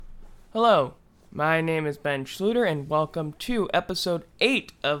Hello, my name is Ben Schluter, and welcome to episode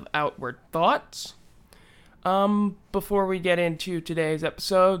 8 of Outward Thoughts. Before we get into today's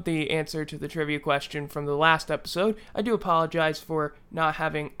episode, the answer to the trivia question from the last episode, I do apologize for not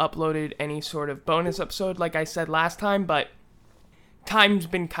having uploaded any sort of bonus episode like I said last time, but time's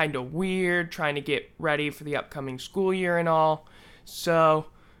been kind of weird trying to get ready for the upcoming school year and all, so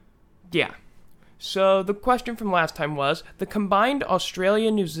yeah. So the question from last time was, the combined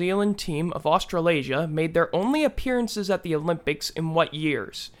Australia-New Zealand team of Australasia made their only appearances at the Olympics in what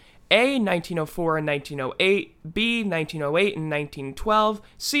years? A. 1904 and 1908, B. 1908 and 1912,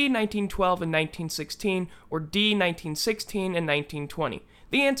 C. 1912 and 1916, or D. 1916 and 1920.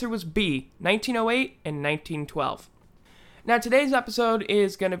 The answer was B. 1908 and 1912. Now today's episode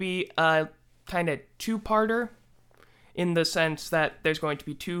is going to be a kind of two-parter in the sense that there's going to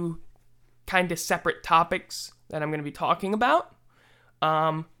be two kind of separate topics that I'm going to be talking about.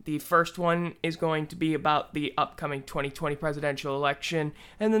 The first one is going to be about the upcoming 2020 presidential election,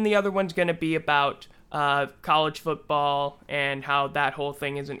 and then the other one's going to be about college football and how that whole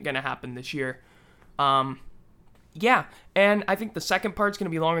thing isn't going to happen this year. Yeah, and I think the second part's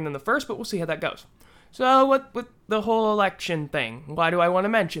going to be longer than the first, but we'll see how that goes. So, what with the whole election thing? Why do I want to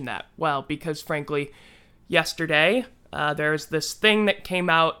mention that? Well, because frankly, yesterday, there's this thing that came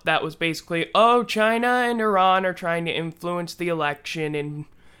out that was basically, China and Iran are trying to influence the election, and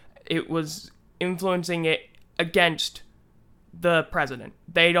it was influencing it against the president.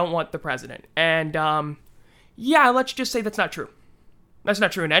 They don't want the president. And, let's just say that's not true. That's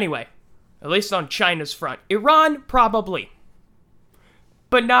not true in any way. At least on China's front. Iran, probably.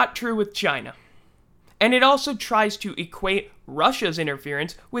 But not true with China. And it also tries to equate Russia's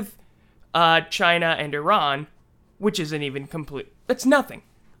interference with China and Iran, which isn't even complete. That's nothing.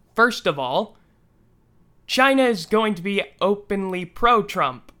 First of all, China is going to be openly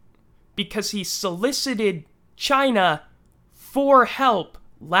pro-Trump because he solicited China for help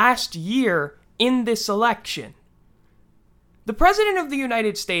last year in this election. The President of the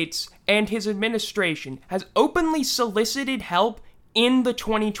United States and his administration has openly solicited help in the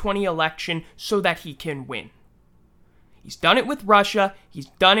 2020 election so that he can win. He's done it with Russia. He's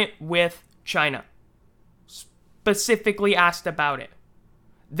done it with China. Specifically asked about it.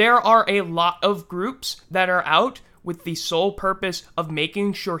 There are a lot of groups that are out with the sole purpose of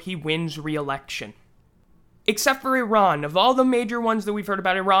making sure he wins re-election. Except for Iran. Of all the major ones that we've heard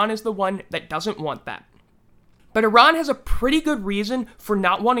about, Iran is the one that doesn't want that. But Iran has a pretty good reason for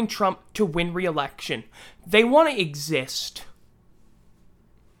not wanting Trump to win re-election. They want to exist.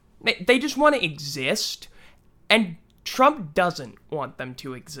 They just want to exist, and Trump doesn't want them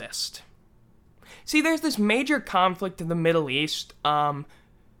to exist. See, there's this major conflict in the Middle East.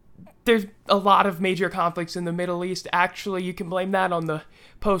 There's a lot of major conflicts in the Middle East. Actually, you can blame that on the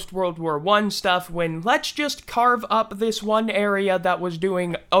post-World War I stuff when let's just carve up this one area that was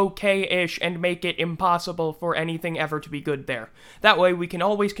doing okay-ish and make it impossible for anything ever to be good there. That way, we can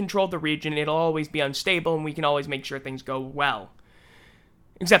always control the region, it'll always be unstable, and we can always make sure things go well.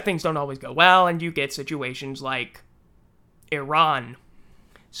 Except things don't always go well, and you get situations like Iran.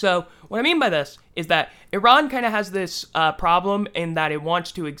 So, what I mean by this is that Iran kind of has this problem in that it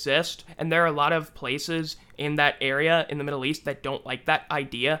wants to exist, and there are a lot of places in that area in the Middle East that don't like that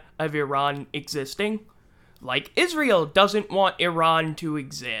idea of Iran existing. Like, Israel doesn't want Iran to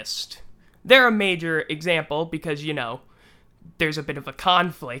exist. They're a major example because, there's a bit of a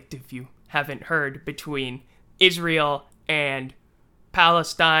conflict, if you haven't heard, between Israel and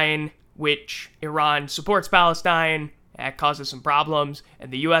Palestine, which Iran supports Palestine. That causes some problems,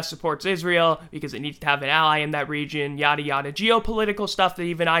 and the U.S. supports Israel because it needs to have an ally in that region, yada yada, geopolitical stuff that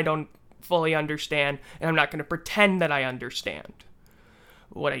even I don't fully understand, and I'm not going to pretend that I understand.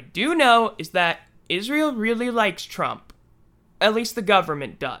 What I do know is that Israel really likes Trump. At least the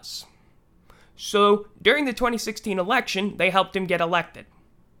government does. So, during the 2016 election, they helped him get elected.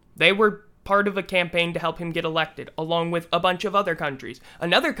 They were part of a campaign to help him get elected, along with a bunch of other countries.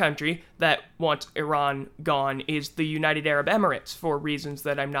 Another country that wants Iran gone is the United Arab Emirates, for reasons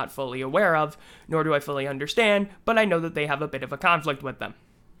that I'm not fully aware of, nor do I fully understand, but I know that they have a bit of a conflict with them.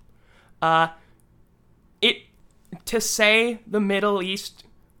 To say the Middle East,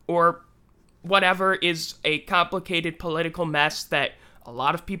 or whatever, is a complicated political mess that a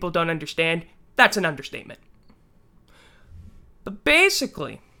lot of people don't understand, that's an understatement. But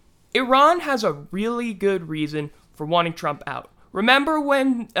basically, Iran has a really good reason for wanting Trump out. Remember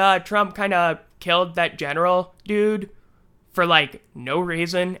when Trump kind of killed that general dude for, no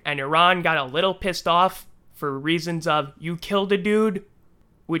reason, and Iran got a little pissed off for reasons of, you killed a dude?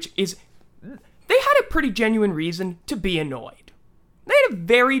 Which is, they had a pretty genuine reason to be annoyed. They had a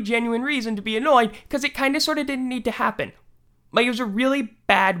very genuine reason to be annoyed because it kind of sort of didn't need to happen. Like, it was a really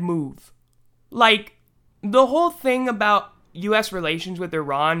bad move. Like, the whole thing about U.S. relations with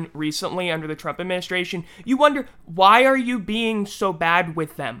Iran recently under the Trump administration, you wonder, why are you being so bad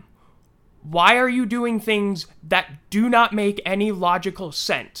with them? Why are you doing things that do not make any logical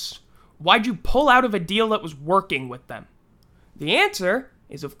sense? Why'd you pull out of a deal that was working with them? The answer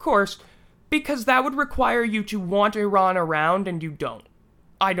is, of course, because that would require you to want Iran around, and you don't.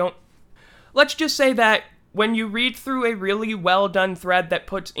 I don't. Let's just say that when you read through a really well-done thread that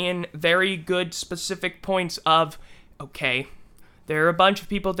puts in very good specific points of, okay, there are a bunch of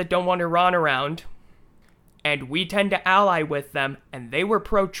people that don't want Iran around, and we tend to ally with them, and they were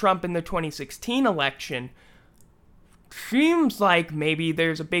pro-Trump in the 2016 election, seems like maybe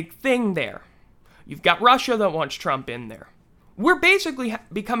there's a big thing there. You've got Russia that wants Trump in there. We're basically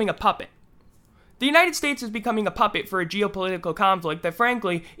becoming a puppet. The United States is becoming a puppet for a geopolitical conflict that,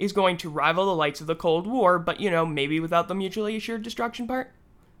 frankly, is going to rival the lights of the Cold War, but, maybe without the mutually assured destruction part?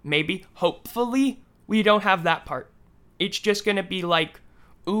 Maybe, hopefully, we don't have that part. It's just gonna be like,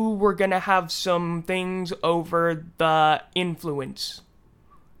 ooh, we're gonna have some things over the influence.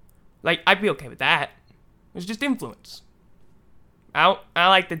 Like, I'd be okay with that. It's just influence. I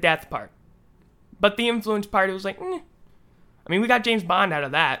like the death part. But the influence part, it was like, we got James Bond out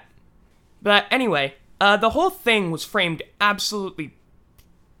of that. But anyway, the whole thing was framed absolutely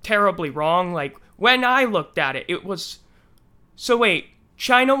terribly wrong. Like, when I looked at it, it was, so wait,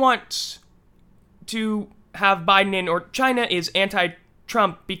 China wants to have Biden in, or China is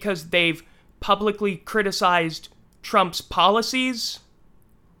anti-Trump because they've publicly criticized Trump's policies?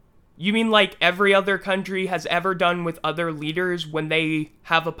 You mean like every other country has ever done with other leaders when they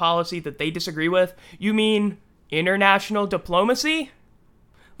have a policy that they disagree with? You mean international diplomacy?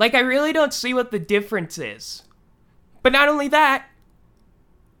 Like, I really don't see what the difference is. But not only that,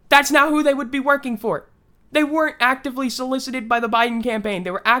 that's not who they would be working for. They weren't actively solicited by the Biden campaign. They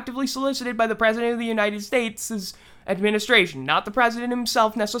were actively solicited by the President of the United States' administration. Not the President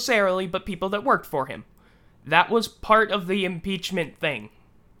himself necessarily, but people that worked for him. That was part of the impeachment thing.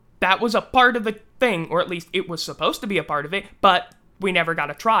 That was a part of the thing, or at least it was supposed to be a part of it, but we never got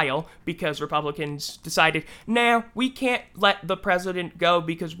a trial because Republicans decided, nah, we can't let the president go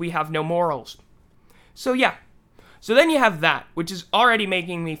because we have no morals. So yeah. So then you have that, which is already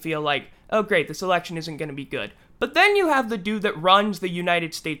making me feel like, oh great, this election isn't going to be good. But then you have the dude that runs the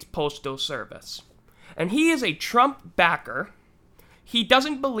United States Postal Service. And he is a Trump backer. He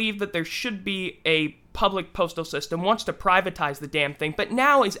doesn't believe that there should be a public postal system, wants to privatize the damn thing, but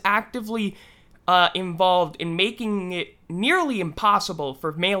now is actively involved in making it nearly impossible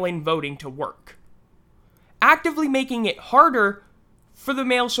for mail-in voting to work. Actively making it harder for the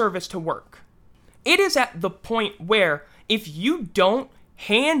mail service to work. It is at the point where if you don't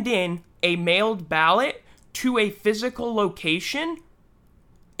hand in a mailed ballot to a physical location,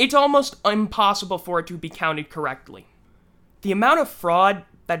 it's almost impossible for it to be counted correctly. The amount of fraud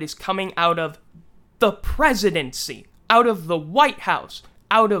that is coming out of the presidency, out of the White House,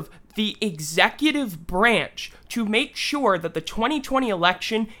 out of the executive branch to make sure that the 2020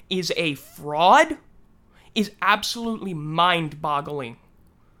 election is a fraud is absolutely mind-boggling.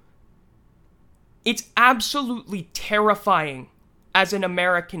 It's absolutely terrifying as an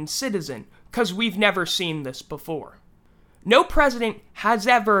American citizen, because we've never seen this before. No president has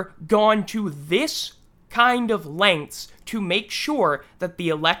ever gone to this kind of lengths to make sure that the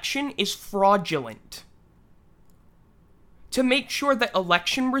election is fraudulent. To make sure that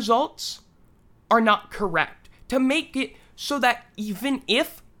election results are not correct. To make it so that even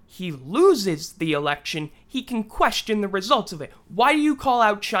if he loses the election, he can question the results of it. Why do you call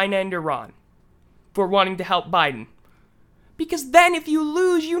out China and Iran for wanting to help Biden? Because then if you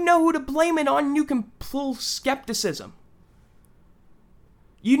lose, you know who to blame it on and you can pull skepticism.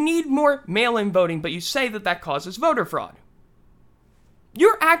 You need more mail-in voting, but you say that that causes voter fraud.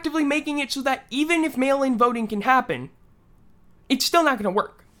 You're actively making it so that even if mail-in voting can happen, it's still not going to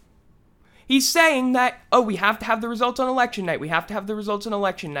work. He's saying that, oh, we have to have the results on election night. We have to have the results on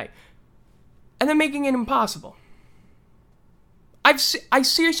election night. And then making it impossible. I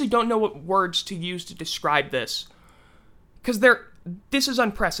seriously don't know what words to use to describe this. Because this is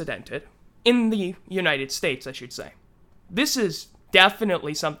unprecedented. In the United States, I should say. This is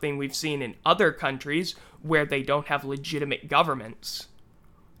definitely something we've seen in other countries where they don't have legitimate governments.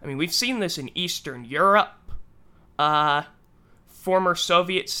 I mean, we've seen this in Eastern Europe, former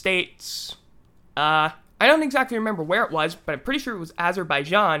Soviet states. I don't exactly remember where it was, but I'm pretty sure it was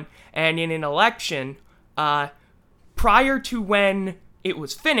Azerbaijan, and in an election, prior to when it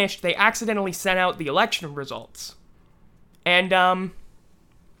was finished, they accidentally sent out the election results. And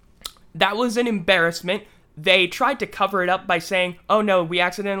that was an embarrassment. They tried to cover it up by saying, oh no, we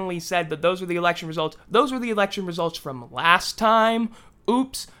accidentally said that those were the election results. Those were the election results from last time.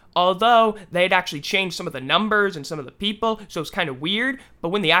 Oops. Although they had actually changed some of the numbers and some of the people, so it was kind of weird. But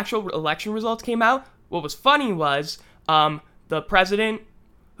when the actual election results came out, what was funny was the president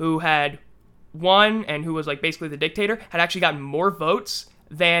who had won and who was like basically the dictator had actually gotten more votes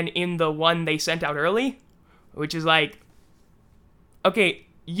than in the one they sent out early, which is like, okay,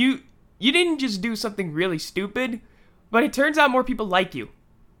 you didn't just do something really stupid, but it turns out more people like you.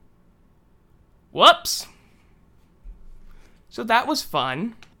 Whoops. So that was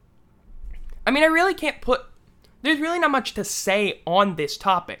fun. I mean, I really can't there's really not much to say on this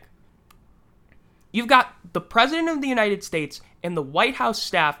topic. You've got the President of the United States and the White House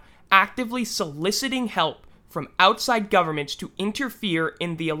staff actively soliciting help from outside governments to interfere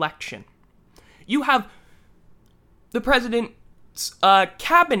in the election. You have the President's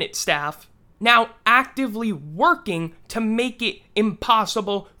cabinet staff now actively working to make it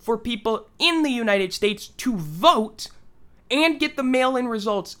impossible for people in the United States to vote and get the mail-in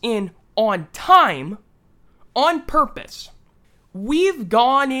results in on time, on purpose. We've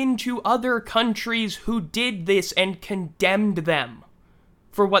gone into other countries who did this and condemned them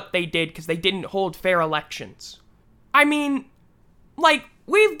for what they did because they didn't hold fair elections. I mean, like,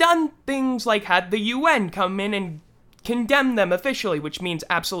 we've done things like had the UN come in and condemn them officially, which means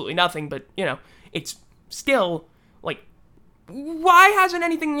absolutely nothing, but, you know, it's still, like, why hasn't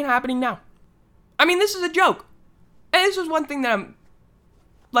anything been happening now? I mean, this is a joke. And this is one thing that I'm,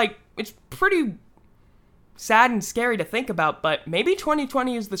 like, it's pretty sad and scary to think about, but maybe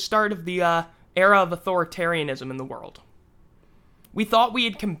 2020 is the start of the era of authoritarianism in the world. We thought we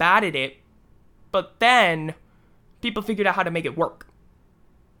had combated it, but then people figured out how to make it work.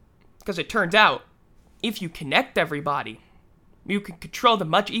 Because it turns out, if you connect everybody, you can control them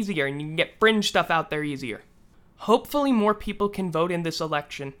much easier and you can get fringe stuff out there easier. Hopefully more people can vote in this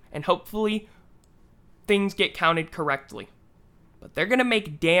election, and hopefully things get counted correctly. But they're going to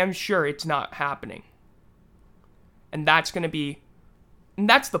make damn sure it's not happening. And that's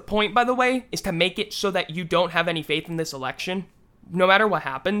the point, by the way, is to make it so that you don't have any faith in this election. No matter what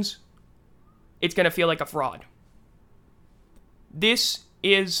happens, it's going to feel like a fraud. This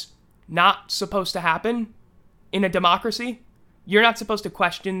is not supposed to happen in a democracy. You're not supposed to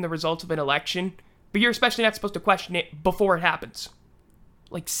question the results of an election, but you're especially not supposed to question it before it happens.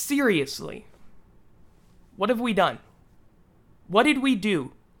 Like, seriously. What have we done? What did we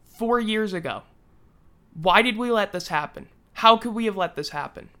do 4 years ago? Why did we let this happen? How could we have let this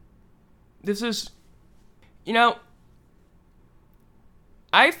happen? This is, you know,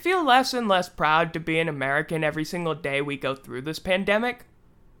 I feel less and less proud to be an American every single day we go through this pandemic.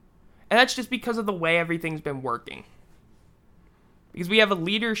 And that's just because of the way everything's been working. Because we have a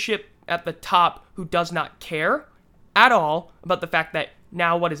leadership at the top who does not care at all about the fact that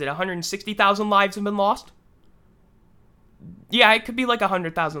now, 160,000 lives have been lost? Yeah, it could be like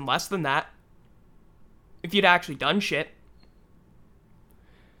 100,000 less than that. If you'd actually done shit.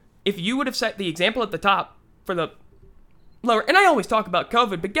 If you would have set the example at the top for the lower, and I always talk about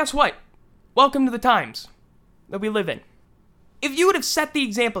COVID, but guess what? Welcome to the times that we live in. If you would have set the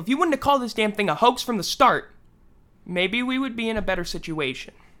example, if you wouldn't have called this damn thing a hoax from the start, maybe we would be in a better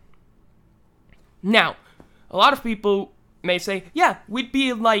situation. Now, a lot of people may say, yeah, we'd be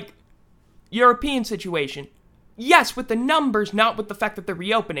in like European situation. Yes, with the numbers, not with the fact that they're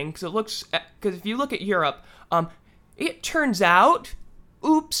reopening, because if you look at Europe, it turns out,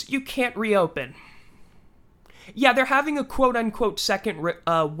 oops, you can't reopen. Yeah, they're having a quote-unquote second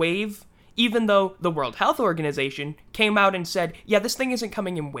wave, even though the World Health Organization came out and said, yeah, this thing isn't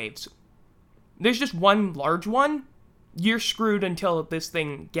coming in waves. There's just one large one. You're screwed until this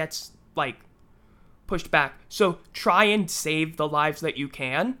thing gets, like, pushed back. So try and save the lives that you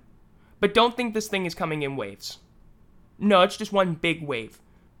can, but don't think this thing is coming in waves. No, it's just one big wave.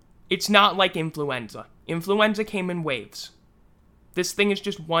 It's not like influenza. Influenza came in waves. This thing is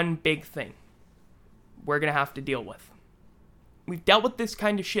just one big thing we're going to have to deal with. We've dealt with this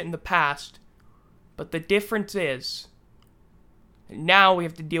kind of shit in the past, but the difference is now we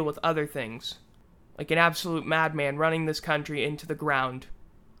have to deal with other things. Like an absolute madman running this country into the ground.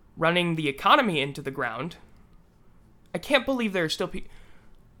 Running the economy into the ground. I can't believe there are still people.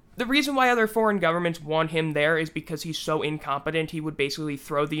 The reason why other foreign governments want him there is because he's so incompetent, he would basically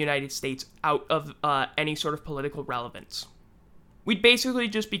throw the United States out of any sort of political relevance. We'd basically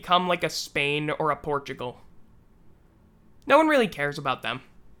just become like a Spain or a Portugal. No one really cares about them.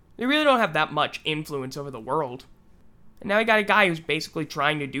 They really don't have that much influence over the world. And now we got a guy who's basically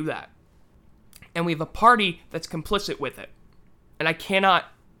trying to do that. And we have a party that's complicit with it. And I cannot...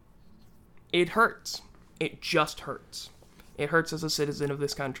 It hurts. It just hurts. It hurts as a citizen of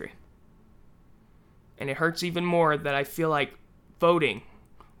this country. And it hurts even more that I feel like voting,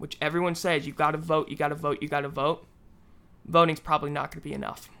 which everyone says, you gotta vote, you gotta vote, you gotta vote. Voting's probably not gonna be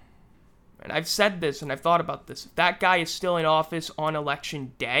enough. And I've said this and I've thought about this. If that guy is still in office on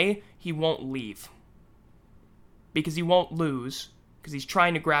election day, he won't leave. Because he won't lose, because he's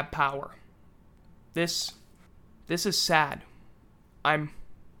trying to grab power. This is sad.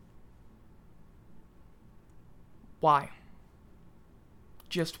 Why?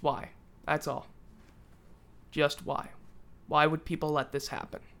 Just why? That's all. Just why? Why would people let this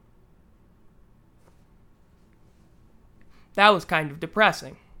happen? That was kind of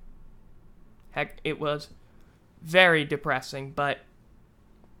depressing. Heck, it was very depressing, but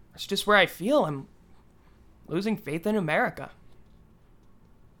it's just where I feel I'm losing faith in America.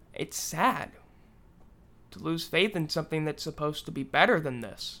 It's sad to lose faith in something that's supposed to be better than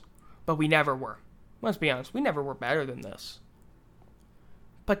this. But we never were. Let's be honest, we never were better than this.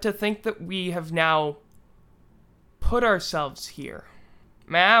 But to think that we have now put ourselves here.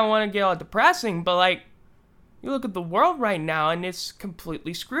 Man, I don't want to get all depressing, but like, you look at the world right now and it's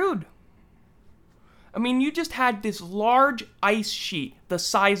completely screwed. I mean, you just had this large ice sheet the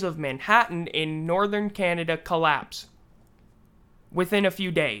size of Manhattan in northern Canada collapse within a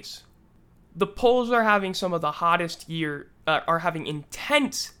few days. The poles are having some of the hottest are having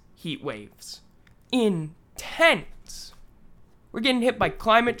intense heat waves. Intense. We're getting hit by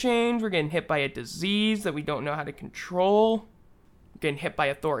climate change. We're getting hit by a disease that we don't know how to control. We're getting hit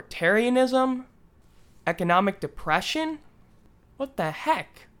by authoritarianism. Economic depression. What the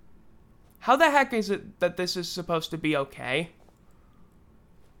heck? How the heck is it that this is supposed to be okay?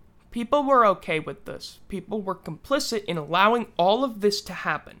 People were okay with this. People were complicit in allowing all of this to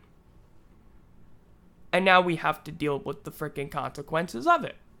happen. And now we have to deal with the freaking consequences of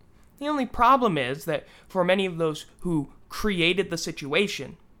it. The only problem is that for many of those who created the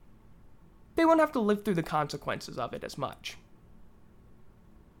situation, they won't have to live through the consequences of it as much.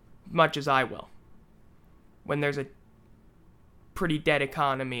 Much as I will. When there's a pretty dead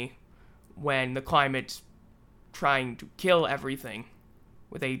economy, when the climate's trying to kill everything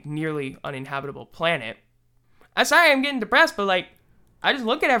with a nearly uninhabitable planet. I'm sorry I'm getting depressed, but like, I just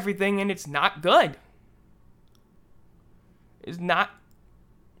look at everything and it's not good. It's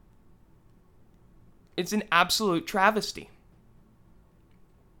an absolute travesty.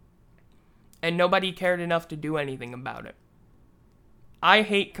 And nobody cared enough to do anything about it. I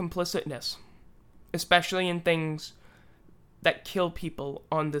hate complicitness, especially in things that kill people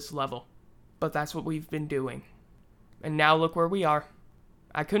on this level. But that's what we've been doing. And now look where we are.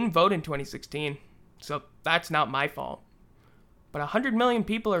 I couldn't vote in 2016, so that's not my fault. But 100 million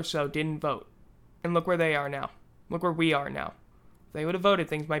people or so didn't vote. And look where they are now. Look where we are now. If they would have voted,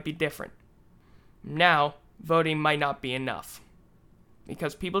 things might be different. Now, voting might not be enough.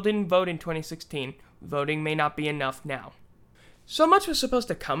 Because people didn't vote in 2016, voting may not be enough now. So much was supposed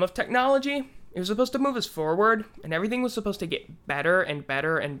to come of technology. It was supposed to move us forward, and everything was supposed to get better and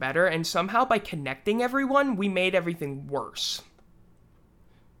better and better, and somehow by connecting everyone, we made everything worse.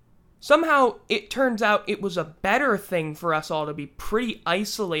 Somehow, it turns out it was a better thing for us all to be pretty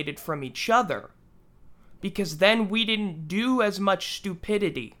isolated from each other, because then we didn't do as much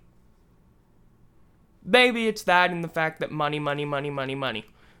stupidity. Maybe it's that and the fact that money.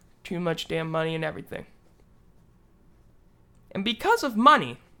 Too much damn money and everything. And because of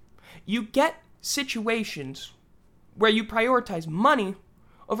money, you get situations where you prioritize money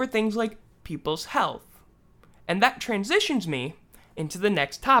over things like people's health. And that transitions me into the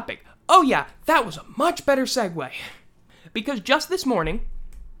next topic. Oh yeah, that was a much better segue. Because just this morning,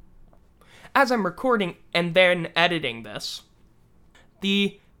 as I'm recording and then editing this,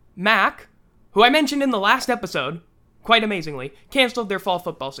 the MAC, who I mentioned in the last episode, quite amazingly, canceled their fall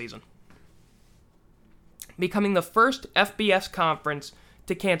football season, becoming the first FBS conference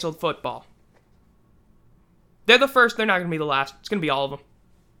to cancel football. They're the first, they're not going to be the last. It's going to be all of them.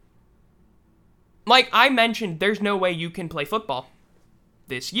 Like I mentioned, there's no way you can play football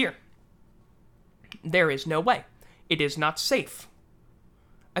this year. There is no way. It is not safe.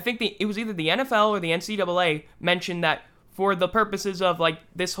 I think it was either the NFL or the NCAA mentioned that for the purposes of like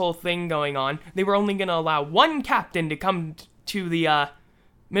this whole thing going on, they were only going to allow one captain to come to the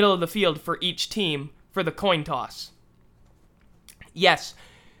middle of the field for each team for the coin toss. Yes,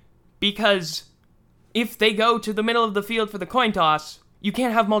 because if they go to the middle of the field for the coin toss, you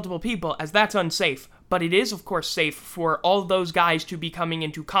can't have multiple people, as that's unsafe. But it is, of course, safe for all those guys to be coming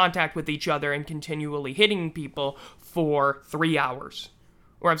into contact with each other and continually hitting people for 3 hours.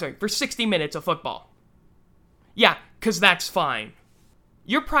 Or I'm sorry, for 60 minutes of football. Yeah, because that's fine.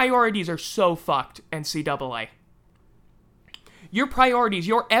 Your priorities are so fucked, NCAA. Your priorities,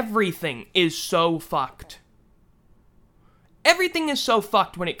 your everything is so fucked. Everything is so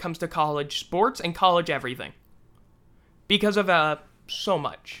fucked when it comes to college sports and college everything. Because of so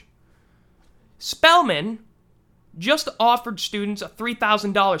much. Spelman just offered students a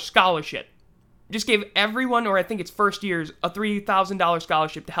 $3,000 scholarship. Just gave everyone, or I think it's first years, a $3,000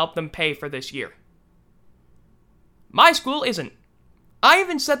 scholarship to help them pay for this year. My school isn't. I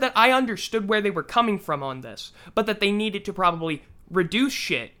even said that I understood where they were coming from on this, but that they needed to probably reduce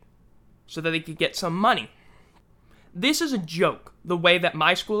shit so that they could get some money. This is a joke, the way that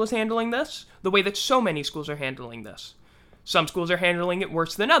my school is handling this, the way that so many schools are handling this. Some schools are handling it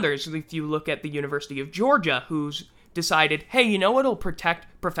worse than others. If you look at the University of Georgia, who's decided, hey, you know what'll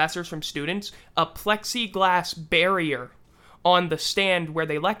protect professors from students? A plexiglass barrier on the stand where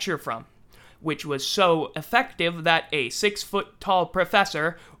they lecture from, which was so effective that a 6-foot-tall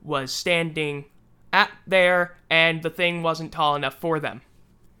professor was standing at there and the thing wasn't tall enough for them.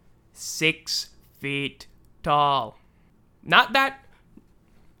 6 feet tall. Not that.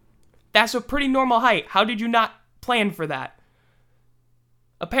 That's a pretty normal height. How did you not plan for that?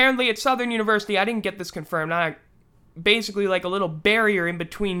 Apparently at Southern University, I didn't get this confirmed, basically like a little barrier in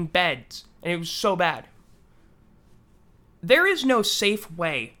between beds, and it was so bad. There is no safe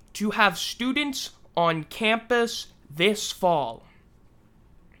way to have students on campus this fall.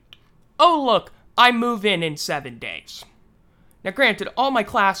 Oh look, I move in 7 days. Now granted, all my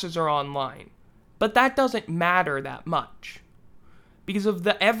classes are online, but that doesn't matter that much because of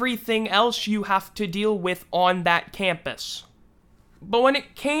the everything else you have to deal with on that campus. But when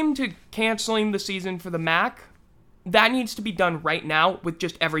it came to canceling the season for the MAC, that needs to be done right now with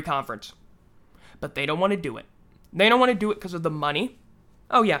just every conference. But they don't want to do it. They don't want to do it because of the money.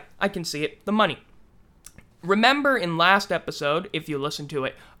 Oh yeah, I can see it. The money. Remember in last episode, if you listened to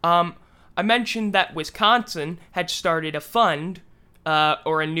it, I mentioned that Wisconsin had started a fund,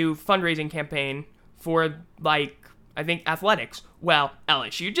 or a new fundraising campaign for, I think, athletics. Well,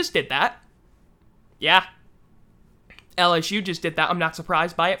 LSU just did that. Yeah. LSU just did that. I'm not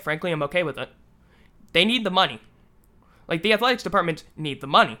surprised by it. Frankly, I'm okay with it. They need the money. The athletics department need the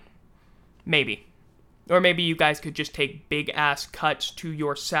money. Maybe. Or maybe you guys could just take big-ass cuts to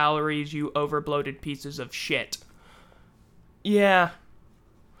your salaries, you overbloated pieces of shit. Yeah.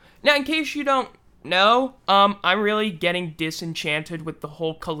 Now, in case you don't know, I'm really getting disenchanted with the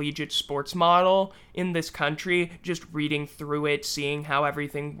whole collegiate sports model in this country, just reading through it, seeing how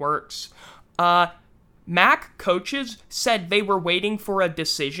everything works. MAC coaches said they were waiting for a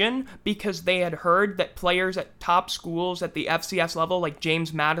decision because they had heard that players at top schools at the FCS level, like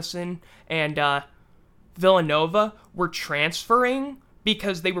James Madison and Villanova, were transferring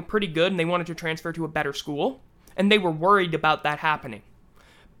because they were pretty good and they wanted to transfer to a better school, and they were worried about that happening.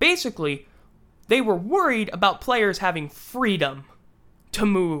 Basically, they were worried about players having freedom to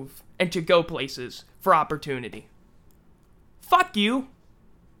move and to go places for opportunity. Fuck you.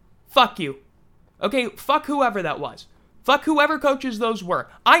 Fuck you. Okay, fuck whoever that was. Fuck whoever coaches those were.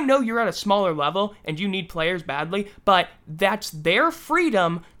 I know you're at a smaller level and you need players badly, but that's their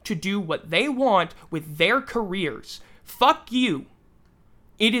freedom to do what they want with their careers. Fuck you.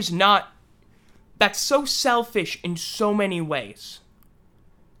 It is not. That's so selfish in so many ways.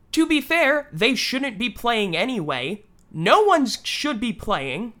 To be fair, they shouldn't be playing anyway. No one should be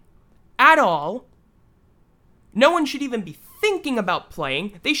playing at all. No one should even be thinking about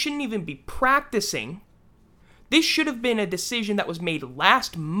playing. They shouldn't even be practicing. This should have been a decision that was made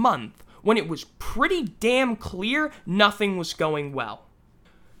last month when it was pretty damn clear nothing was going well.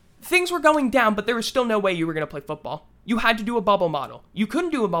 Things were going down, but there was still no way you were going to play football. You had to do a bubble model. You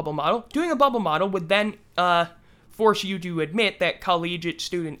couldn't do a bubble model. Doing a bubble model would then force you to admit that collegiate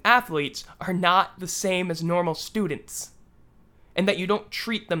student athletes are not the same as normal students, and that you don't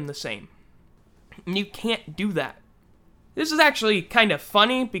treat them the same. And you can't do that. This is actually kind of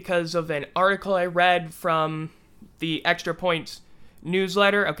funny because of an article I read from the Extra Points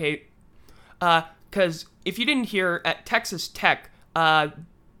newsletter. Okay, because if you didn't hear, at Texas Tech,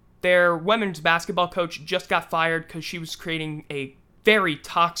 their women's basketball coach just got fired because she was creating a very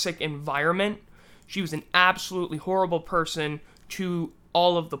toxic environment. She was an absolutely horrible person to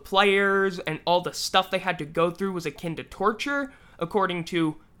all of the players, and all the stuff they had to go through was akin to torture, according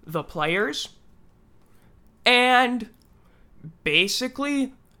to the players. And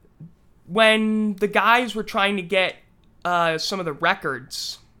basically, when the guys were trying to get some of the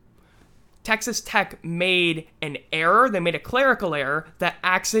records, Texas Tech made an error. They made a clerical error that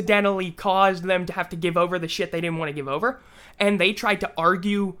accidentally caused them to have to give over the shit they didn't want to give over. and they tried to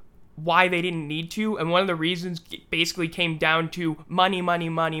argue why they didn't need to, and one of the reasons basically came down to money.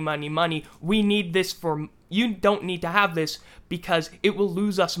 We need this you don't need to have this because it will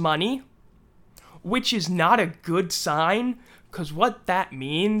lose us money, which is not a good sign, because what that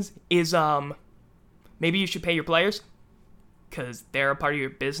means is, maybe you should pay your players, because they're a part of your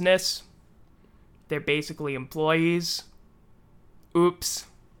business. They're basically employees. Oops.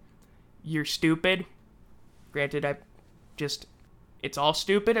 You're stupid. Granted, it's all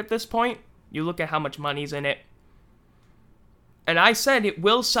stupid at this point. You look at how much money's in it. And I said it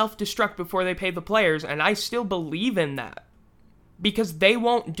will self-destruct before they pay the players, and I still believe in that. Because they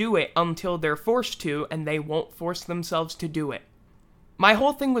won't do it until they're forced to, and they won't force themselves to do it. My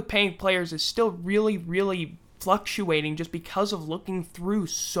whole thing with paying players is still really fluctuating just because of looking through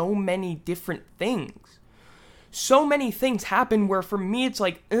so many different things. So many things happen where for me it's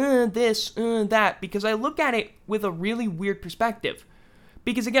like, this, that, because I look at it with a really weird perspective.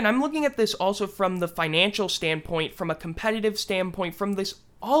 Because again, I'm looking at this also from the financial standpoint, from a competitive standpoint, from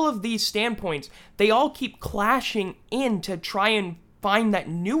all of these standpoints. They all keep clashing in to try and find that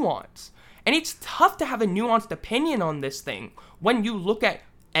nuance. And it's tough to have a nuanced opinion on this thing when you look at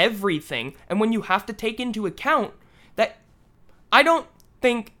everything and when you have to take into account that I don't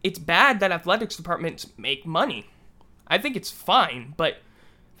think it's bad that athletics departments make money. I think it's fine, but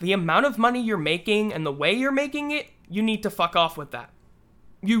the amount of money you're making and the way you're making it, you need to fuck off with that.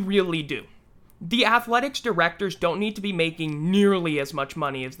 You really do. The athletics directors don't need to be making nearly as much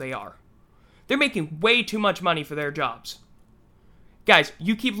money as they are. They're making way too much money for their jobs. Guys,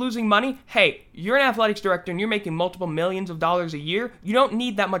 you keep losing money? Hey, you're an athletics director and you're making multiple millions of dollars a year. You don't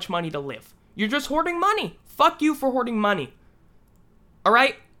need that much money to live. You're just hoarding money. Fuck you for hoarding money.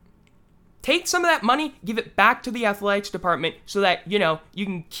 Alright? Take some of that money, give it back to the athletics department so that, you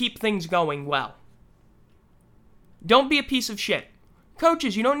can keep things going well. Don't be a piece of shit.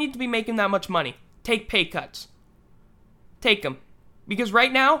 Coaches, you don't need to be making that much money. Take pay cuts. Take them. Because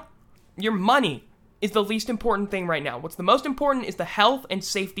right now, your money is the least important thing right now. What's the most important is the health and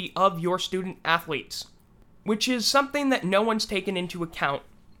safety of your student athletes, which is something that no one's taken into account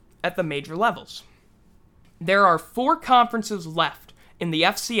at the major levels. There are 4 conferences left in the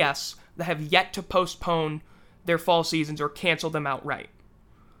FCS that have yet to postpone their fall seasons or cancel them outright.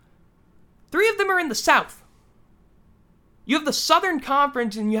 3 of them are in the South. You have the Southern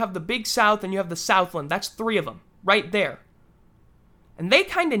Conference, and you have the Big South, and you have the Southland. That's 3 of them, right there. And they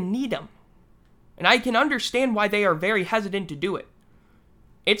kind of need them. And I can understand why they are very hesitant to do it.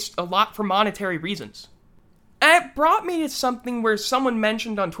 It's a lot for monetary reasons. And it brought me to something where someone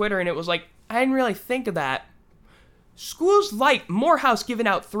mentioned on Twitter, and it was like, I didn't really think of that. Schools like Morehouse giving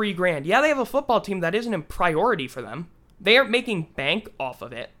out $3,000. Yeah, they have a football team that isn't a priority for them. They aren't making bank off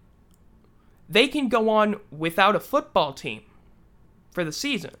of it. They can go on without a football team for the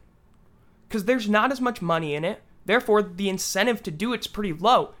season because there's not as much money in it. Therefore, the incentive to do it's pretty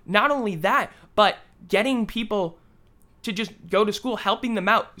low. Not only that, but getting people to just go to school, helping them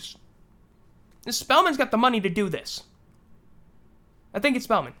out. Spelman's got the money to do this. I think it's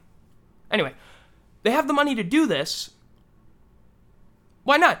Spelman. Anyway, they have the money to do this.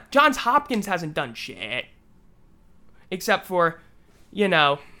 Why not? Johns Hopkins hasn't done shit. Except for,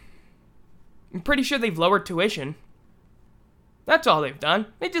 I'm pretty sure they've lowered tuition. That's all they've done.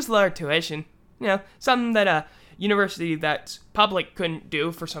 They just lowered tuition. Something that a university that's public couldn't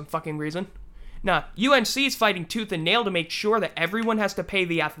do for some fucking reason. Now, UNC is fighting tooth and nail to make sure that everyone has to pay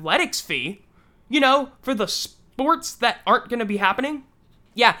the athletics fee, for the sports that aren't going to be happening.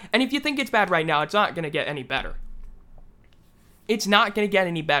 Yeah, and if you think it's bad right now, it's not going to get any better. It's not going to get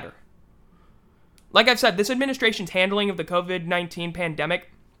any better. Like I've said, this administration's handling of the COVID-19 pandemic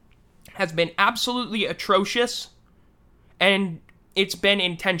has been absolutely atrocious, and it's been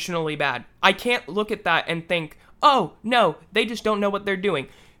intentionally bad. I can't look at that and think, oh, no, they just don't know what they're doing.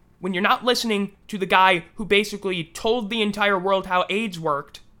 When you're not listening to the guy who basically told the entire world how AIDS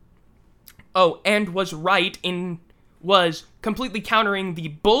worked, and was completely countering the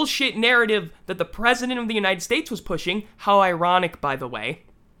bullshit narrative that the President of the United States was pushing. How ironic, by the way.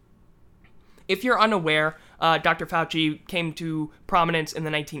 If you're unaware, Dr. Fauci came to prominence in the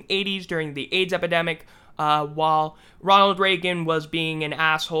 1980s during the AIDS epidemic, while Ronald Reagan was being an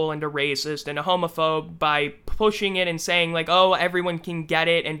asshole and a racist and a homophobe by pushing it and saying, everyone can get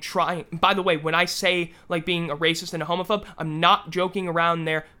it and try. By the way, when I say, being a racist and a homophobe, I'm not joking around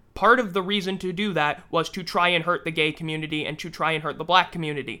there. Part of the reason to do that was to try and hurt the gay community and to try and hurt the black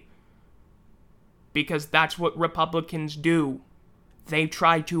community. Because that's what Republicans do. They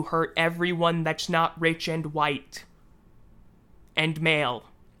try to hurt everyone that's not rich and white, and male,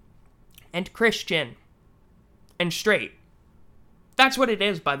 and Christian, and straight. That's what it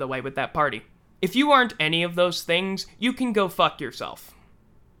is, by the way, with that party. If you aren't any of those things, you can go fuck yourself.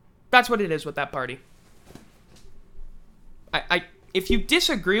 That's what it is with that party. If you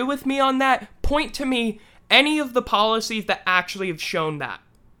disagree with me on that, point to me any of the policies that actually have shown that.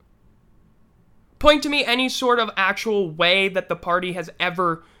 Point to me any sort of actual way that the party has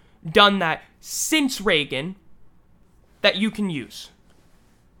ever done that since Reagan that you can use.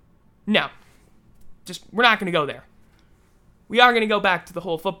 No. We're not going to go there. We are going to go back to the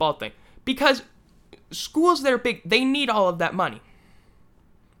whole football thing. Because schools that are big, they need all of that money.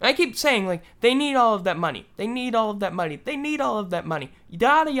 And I keep saying, they need all of that money. They need all of that money. They need all of that money.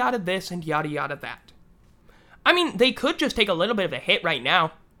 Yada yada this and yada yada that. I mean, they could just take a little bit of a hit right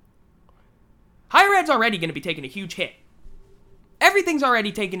now. Higher ed's already going to be taking a huge hit. Everything's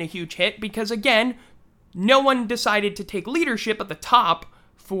already taking a huge hit because, again, no one decided to take leadership at the top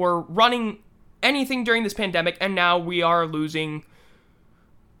for running anything during this pandemic, and now we are losing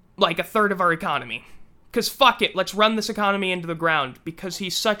a third of our economy. Because fuck it, let's run this economy into the ground because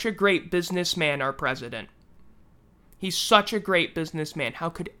he's such a great businessman, our president. He's such a great businessman. How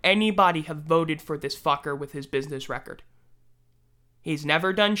could anybody have voted for this fucker with his business record? He's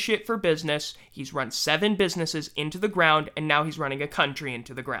never done shit for business. He's run 7 businesses into the ground, and now he's running a country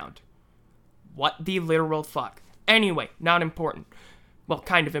into the ground. What the literal fuck? Anyway, not important. Well,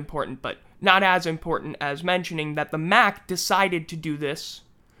 kind of important, but not as important as mentioning that the MAC decided to do this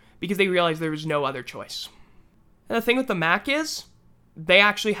because they realized there was no other choice. And the thing with the MAC is, they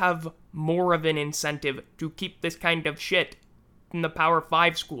actually have more of an incentive to keep this kind of shit in the Power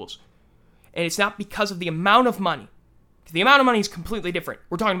 5 schools. And it's not because of the amount of money. Because the amount of money is completely different.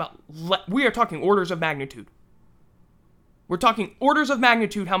 We are talking orders of magnitude. We're talking orders of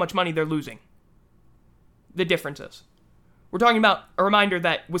magnitude how much money they're losing. The differences. We're talking about a reminder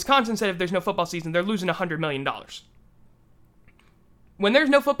that Wisconsin said if there's no football season, they're losing $100 million. When there's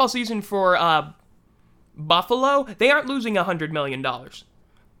no football season for Buffalo, they aren't losing $100 million.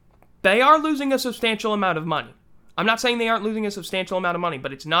 They are losing a substantial amount of money. I'm not saying they aren't losing a substantial amount of money,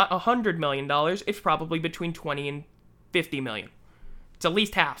 but it's not $100 million. It's probably between 20 and 50 million. It's at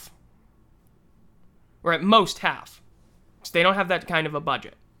least half. Or at most half. So they don't have that kind of a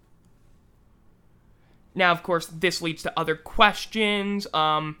budget. Now, of course, this leads to other questions.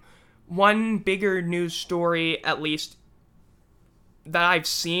 One bigger news story, at least, that I've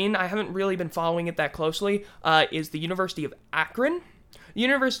seen, I haven't really been following it that closely, is the University of Akron. The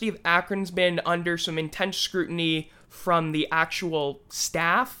University of Akron's been under some intense scrutiny from the actual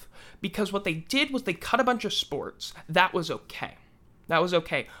staff, because what they did was they cut a bunch of sports. That was okay.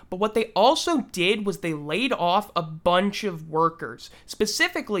 But what they also did was they laid off a bunch of workers,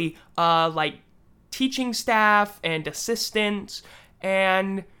 specifically, teaching staff and assistants,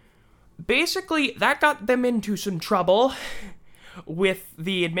 and basically that got them into some trouble with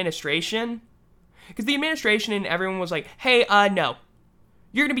the administration, because the administration and everyone was like, hey, no,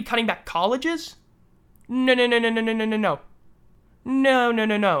 you're going to be cutting back colleges? No.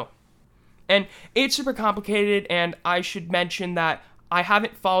 And it's super complicated, and I should mention that I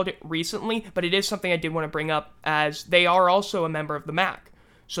haven't followed it recently, but it is something I did want to bring up, as they are also a member of the MAC.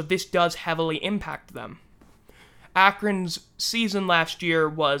 So this does heavily impact them. Akron's season last year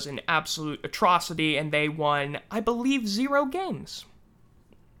was an absolute atrocity, and they won, I believe, 0 games.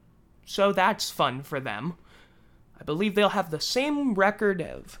 So that's fun for them. I believe they'll have the same record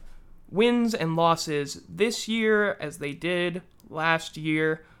of wins and losses this year as they did last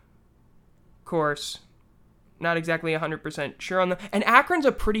year. Of course, not exactly 100% sure on them. And Akron's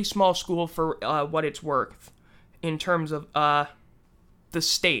a pretty small school for what it's worth in terms of the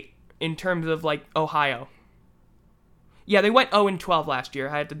state, in terms of Ohio. Yeah, they went 0-12 last year.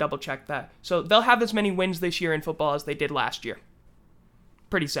 I had to double check that. So they'll have as many wins this year in football as they did last year.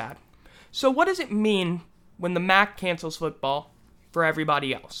 Pretty sad. So what does it mean when the MAC cancels football for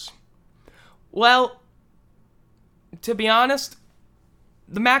everybody else? Well, to be honest,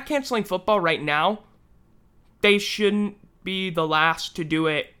 the MAC canceling football right now, they shouldn't be the last to do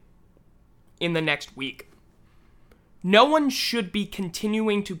it in the next week. No one should be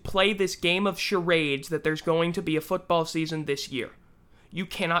continuing to play this game of charades that there's going to be a football season this year. You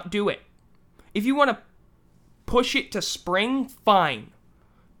cannot do it. If you want to push it to spring, fine.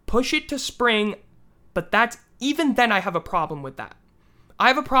 Push it to spring, but even then I have a problem with that. I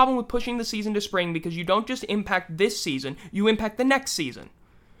have a problem with pushing the season to spring because you don't just impact this season, you impact the next season.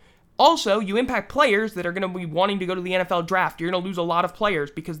 Also, you impact players that are going to be wanting to go to the NFL draft. You're going to lose a lot of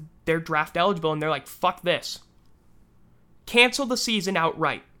players because they're draft eligible and they're like, fuck this. Cancel the season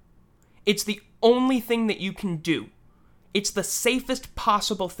outright. It's the only thing that you can do. It's the safest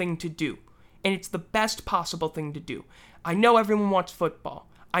possible thing to do. And it's the best possible thing to do. I know everyone wants football.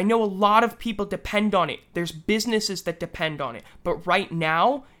 I know a lot of people depend on it. There's businesses that depend on it. But right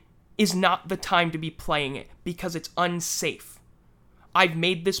now is not the time to be playing it because it's unsafe. I've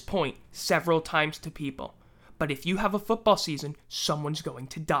made this point several times to people. But if you have a football season, someone's going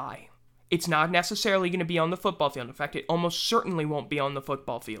to die. It's not necessarily going to be on the football field. In fact, it almost certainly won't be on the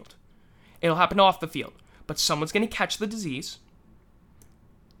football field. It'll happen off the field. But someone's going to catch the disease.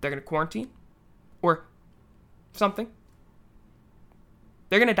 They're going to quarantine. Or something.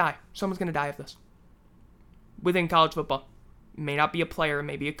 They're going to die. Someone's going to die of this. Within college football. It may not be a player, it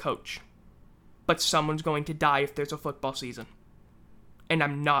may be a coach. But someone's going to die if there's a football season. And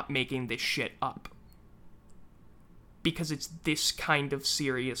I'm not making this shit up. Because it's this kind of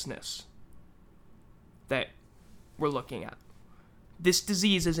seriousness that we're looking at. This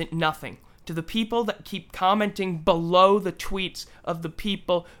disease isn't nothing. To the people that keep commenting below the tweets of the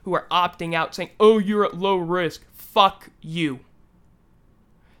people who are opting out saying, oh, you're at low risk, fuck you.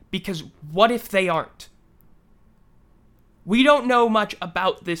 Because what if they aren't? We don't know much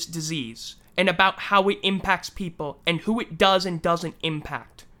about this disease and about how it impacts people and who it does and doesn't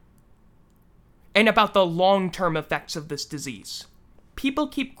impact. And about the long-term effects of this disease. People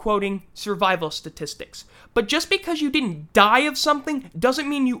keep quoting survival statistics, but just because you didn't die of something doesn't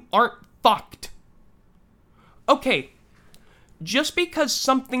mean you aren't fucked. Okay, just because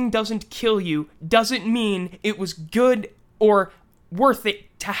something doesn't kill you doesn't mean it was good or worth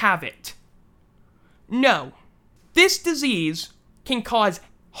it to have it. No, this disease can cause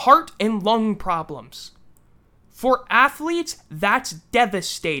heart and lung problems. For athletes, that's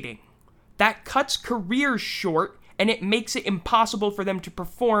devastating. That cuts careers short, and it makes it impossible for them to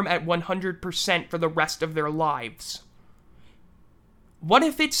perform at 100% for the rest of their lives. What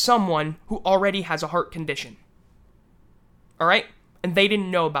if it's someone who already has a heart condition? Alright? And they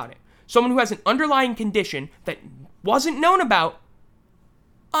didn't know about it. Someone who has an underlying condition that wasn't known about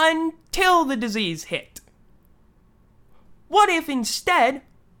until the disease hit. What if instead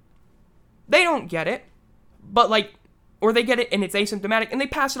they don't get it, or they get it and it's asymptomatic and they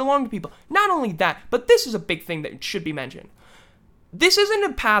pass it along to people? Not only that, but this is a big thing that should be mentioned. This isn't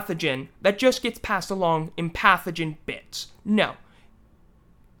a pathogen that just gets passed along in pathogen bits. No.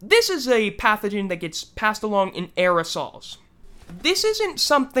 This is a pathogen that gets passed along in aerosols. This isn't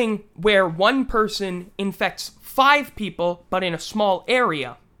something where one person infects 5 people, but in a small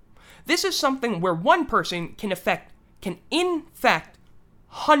area. This is something where one person can infect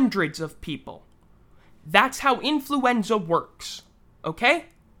hundreds of people. That's how influenza works, okay?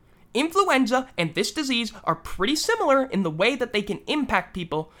 Influenza and this disease are pretty similar in the way that they can impact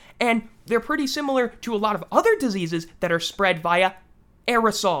people, and they're pretty similar to a lot of other diseases that are spread via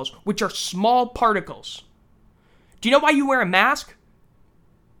aerosols, which are small particles. Do you know why you wear a mask?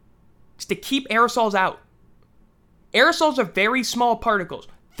 It's to keep aerosols out. Aerosols are very small particles.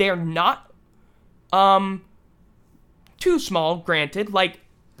 They're not, too small, granted, like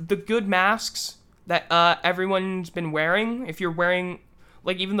the good masks that everyone's been wearing. If you're wearing,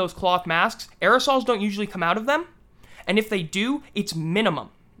 like, even those cloth masks, aerosols don't usually come out of them. And if they do, it's minimum.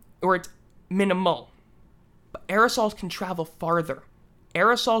 Or it's minimal. But aerosols can travel farther.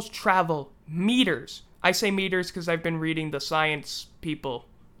 Aerosols travel meters. I say meters because I've been reading the science people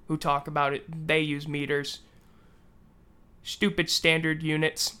who talk about it. They use meters. Stupid standard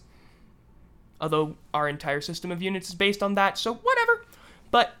units. Although our entire system of units is based on that, so whatever.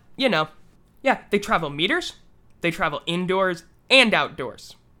 But, you know. Yeah, they travel meters. They travel indoors and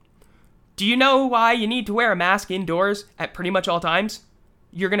outdoors. Do you know why you need to wear a mask indoors at pretty much all times?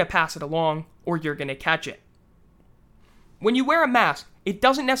 You're going to pass it along, or you're going to catch it. When you wear a mask, it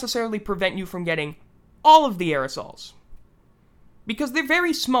doesn't necessarily prevent you from getting all of the aerosols. Because they're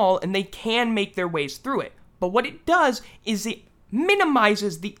very small and they can make their ways through it. But what it does is it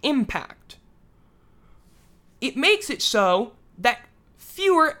minimizes the impact. It makes it so that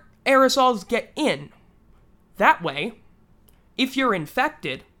fewer aerosols get in. That way, if you're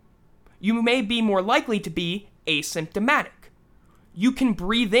infected, you may be more likely to be asymptomatic. You can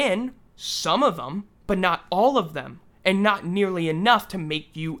breathe in some of them, but not all of them, and not nearly enough to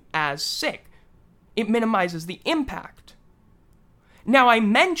make you as sick. It minimizes the impact. Now, I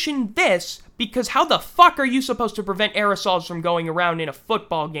mentioned this because how the fuck are you supposed to prevent aerosols from going around in a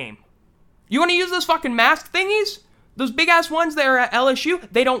football game? You want to use those fucking mask thingies? Those big-ass ones that are at LSU,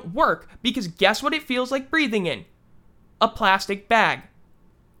 they don't work, because guess what it feels like breathing in? A plastic bag.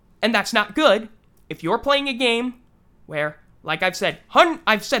 And that's not good if you're playing a game where, like I've said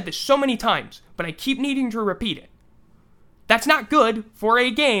this so many times, but I keep needing to repeat it. That's not good for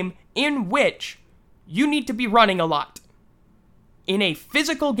a game in which you need to be running a lot. In a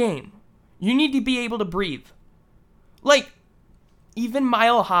physical game, you need to be able to breathe. Like, even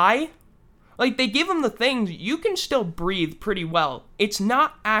Mile High, like, they give them the things, you can still breathe pretty well. It's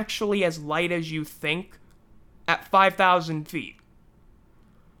not actually as light as you think at 5,000 feet.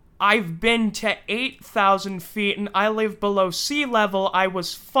 I've been to 8,000 feet and I live below sea level. I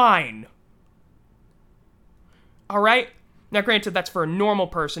was fine. Alright? Now, granted, that's for a normal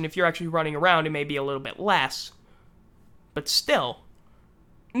person. If you're actually running around, it may be a little bit less. But still,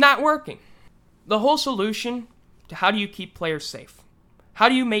 not working. The whole solution to how do you keep players safe? How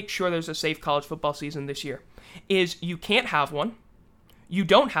do you make sure there's a safe college football season this year? Is you can't have one, you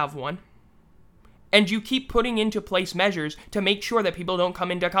don't have one, and you keep putting into place measures to make sure that people don't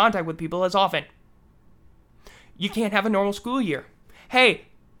come into contact with people as often. You can't have a normal school year. Hey,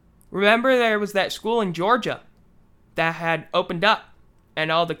 remember there was that school in Georgia that had opened up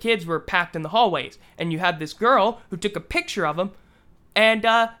and all the kids were packed in the hallways, and you had this girl who took a picture of them and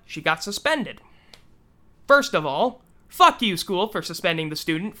she got suspended. First of all, fuck you, school, for suspending the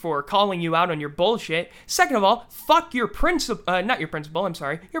student for calling you out on your bullshit. Second of all, fuck your principal, not your principal, I'm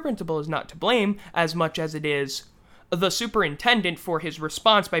sorry. Your principal is not to blame as much as it is the superintendent for his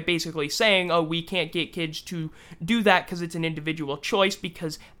response by basically saying, oh, we can't get kids to do that because it's an individual choice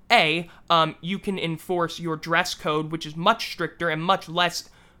because, A, you can enforce your dress code, which is much stricter and much less,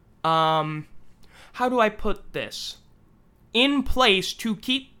 how do I put this? In place to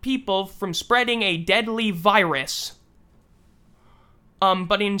keep people from spreading a deadly virus.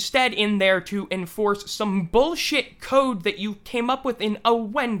 But instead in there to enforce some bullshit code that you came up with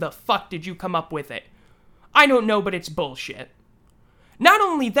when the fuck did you come up with it? I don't know, but it's bullshit. Not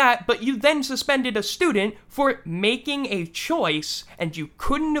only that, but you then suspended a student for making a choice, and you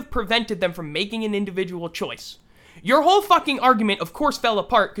couldn't have prevented them from making an individual choice. Your whole fucking argument, of course, fell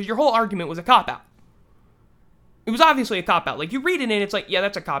apart, because your whole argument was a cop-out. It was obviously a cop-out. Like, you read it and it's like, yeah,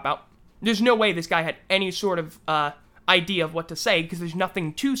 that's a cop-out. There's no way this guy had any sort of, idea of what to say, because there's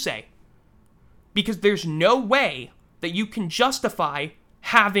nothing to say. Because there's no way that you can justify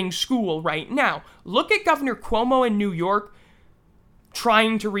having school right now. Look at Governor Cuomo in New York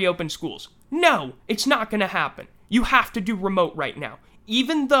trying to reopen schools. No, it's not going to happen. You have to do remote right now.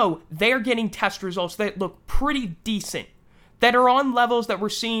 Even though they're getting test results that look pretty decent, that are on levels that we're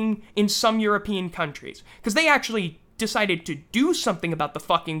seeing in some European countries. Because they actually decided to do something about the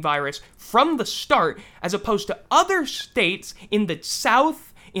fucking virus from the start, as opposed to other states in the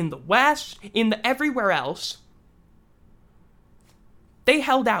South, in the West, everywhere else. They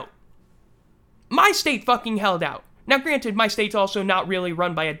held out. My state fucking held out. Now, granted, my state's also not really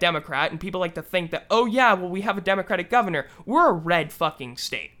run by a Democrat, and people like to think that, oh yeah, well, we have a Democratic governor. We're a red fucking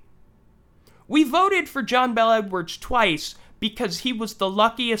state. We voted for John Bel Edwards twice because he was the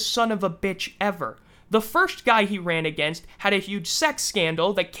luckiest son of a bitch ever. The first guy he ran against had a huge sex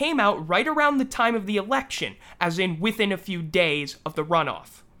scandal that came out right around the time of the election, as in within a few days of the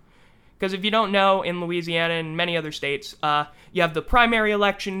runoff. Because if you don't know, in Louisiana and many other states, you have the primary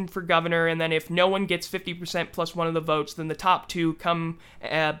election for governor, and then if no one gets 50% plus one of the votes, then the top two come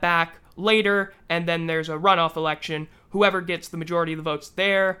back later, and then there's a runoff election. Whoever gets the majority of the votes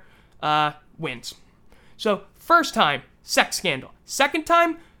there wins. So, first time, sex scandal. Second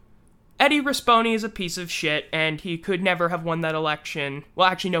time, Eddie Rispone is a piece of shit, and he could never have won that election. Well,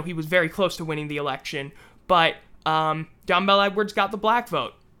 actually, no, he was very close to winning the election, but John Bel Edwards got the black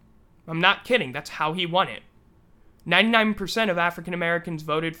vote. I'm not kidding, that's how he won it. 99% of African Americans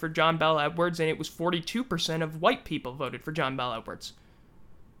voted for John Bel Edwards, and it was 42% of white people voted for John Bel Edwards.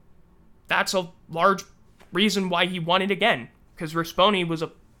 That's a large reason why he won it again, because Rispone was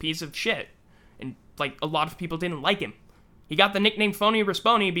a piece of shit, and, like, a lot of people didn't like him. He got the nickname Phony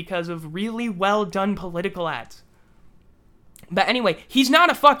Rispone because of really well done political ads. But anyway, he's not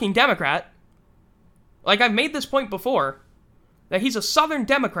a fucking Democrat. Like, I've made this point before, that he's a Southern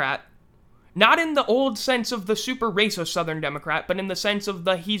Democrat, not in the old sense of the super racist Southern Democrat, but in the sense of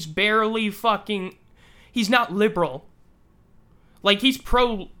he's not liberal. Like, he's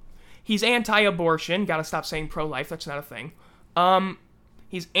anti-abortion, gotta stop saying pro-life, that's not a thing.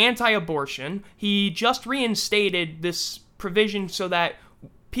 He's anti-abortion, he just reinstated this provision so that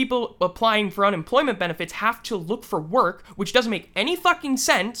people applying for unemployment benefits have to look for work, which doesn't make any fucking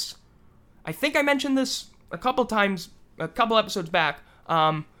sense. I think I mentioned this a couple episodes back,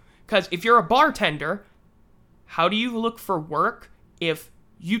 because if you're a bartender, how do you look for work if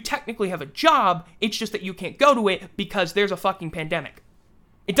you technically have a job, it's just that you can't go to it because there's a fucking pandemic?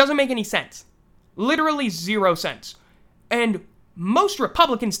 It doesn't make any sense. Literally 0 sense. And most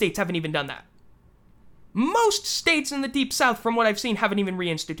Republican states haven't even done that. Most states in the Deep South, from what I've seen, haven't even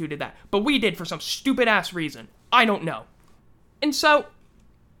reinstituted that. But we did for some stupid-ass reason. I don't know. And so,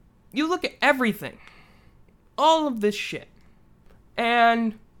 you look at everything. all of this shit.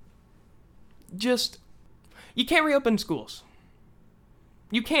 And just, you can't reopen schools.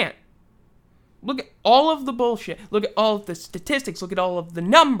 You can't. Look at all of the bullshit. Look at all of the statistics. Look at all of the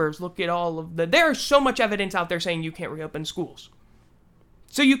numbers. Look at all of the... There's so much evidence out there saying you can't reopen schools.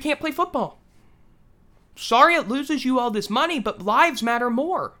 So you can't play football. Sorry it loses you all this money, but lives matter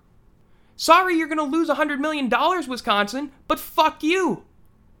more. Sorry you're going to lose $100 million, Wisconsin, but fuck you.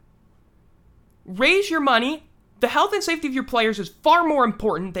 Raise your money. The health and safety of your players is far more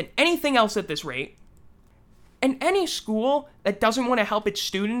important than anything else at this rate. And any school that doesn't want to help its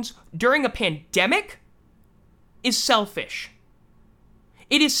students during a pandemic is selfish.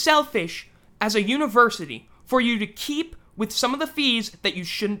 It is selfish as a university for you to keep with some of the fees that you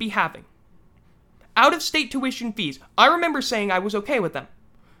shouldn't be having. Out-of-state tuition fees. I remember saying I was okay with them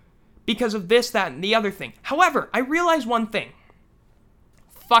because of this, that, and the other thing. However, I realize one thing.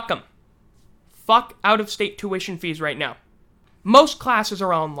 Fuck them. Fuck out-of-state tuition fees right now. Most classes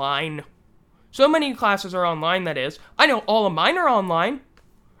are online. So many classes are online, that is. I know all of mine are online.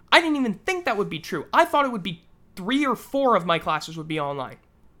 I didn't even think that would be true. I thought it would be 3 or 4 of my classes would be online.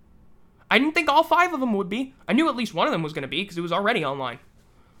 I didn't think all 5 of them would be. I knew at least one of them was going to be because it was already online.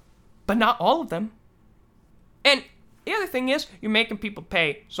 But not all of them. And the other thing is, you're making people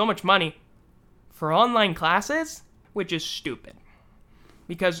pay so much money for online classes, which is stupid.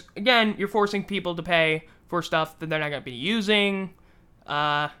 Because, again, you're forcing people to pay for stuff that they're not going to be using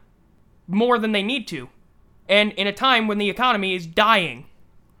more than they need to. And in a time when the economy is dying.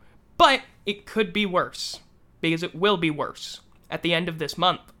 But it could be worse. Because it will be worse at the end of this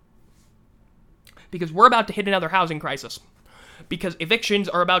month. Because we're about to hit another housing crisis. Because evictions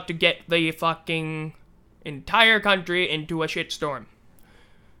are about to get the fucking entire country into a shitstorm.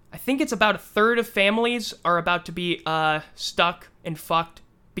 I think it's about 1/3 of families are about to be stuck and fucked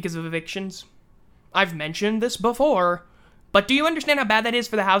because of evictions. I've mentioned this before, but do you understand how bad that is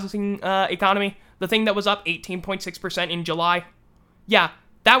for the housing economy? The thing that was up 18.6% in July? Yeah,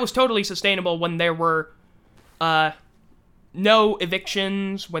 that was totally sustainable when there were no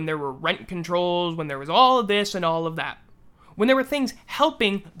evictions, when there were rent controls, when there was all of this and all of that. When there were things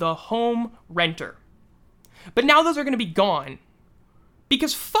helping the home renter. But now those are going to be gone.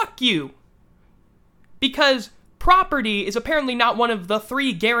 Because fuck you. Because property is apparently not one of the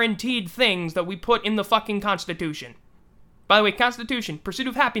 3 guaranteed things that we put in the fucking Constitution. By the way, Constitution, pursuit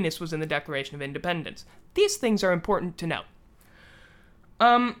of happiness was in the Declaration of Independence. These things are important to know.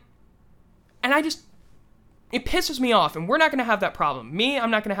 And I just... It pisses me off, and we're not going to have that problem.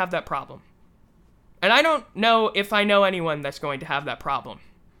 I'm not going to have that problem. And I don't know if I know anyone that's going to have that problem.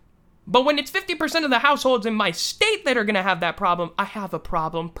 But when it's 50% of the households in my state that are going to have that problem, I have a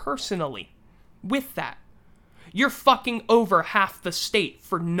problem personally with that. You're fucking over half the state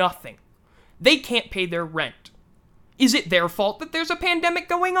for nothing. They can't pay their rent. Is it their fault that there's a pandemic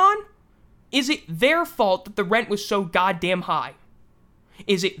going on? Is it their fault that the rent was so goddamn high?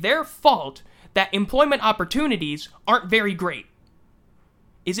 Is it their fault that employment opportunities aren't very great?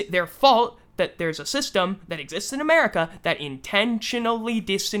 Is it their fault that there's a system that exists in America that intentionally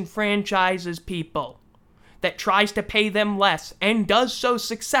disenfranchises people, that tries to pay them less, and does so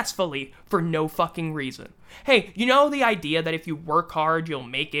successfully for no fucking reason? Hey, you know the idea that if you work hard, you'll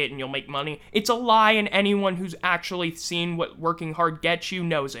make it and you'll make money? It's a lie, and anyone who's actually seen what working hard gets you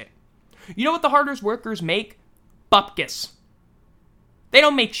knows it. You know what the hardest workers make? Bupkis. They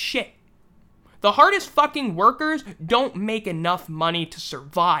don't make shit. The hardest fucking workers don't make enough money to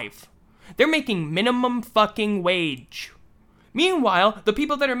survive. They're making minimum fucking wage. Meanwhile, the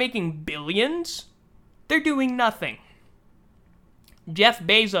people that are making billions, they're doing nothing. Jeff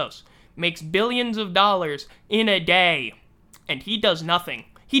Bezos makes billions of dollars in a day, and he does nothing.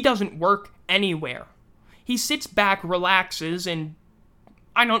 He doesn't work anywhere. He sits back, relaxes, and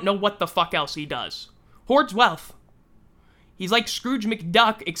I don't know what the fuck else he does. Hoards wealth. He's like Scrooge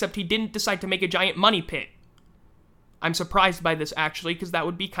McDuck, except he didn't decide to make a giant money pit. I'm surprised by this, actually, because that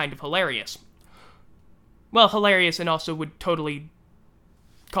would be kind of hilarious. Well, hilarious and also would totally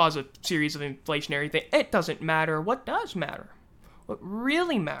cause a series of inflationary things. It doesn't matter. What does matter? What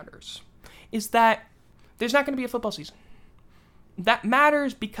really matters is that there's not going to be a football season. That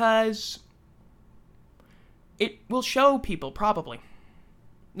matters because it will show people, probably,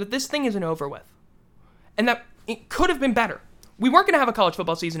 that this thing isn't over with. And that it could have been better. We weren't going to have a college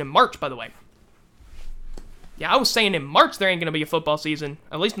football season in March, by the way. Yeah, I was saying in March there ain't going to be a football season,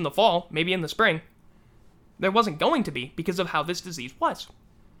 at least in the fall, maybe in the spring. There wasn't going to be because of how this disease was.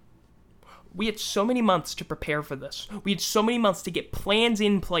 We had so many months to prepare for this. We had so many months to get plans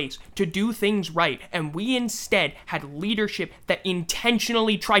in place to do things right, and we instead had leadership that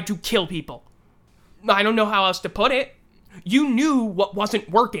intentionally tried to kill people. I don't know how else to put it. You knew what wasn't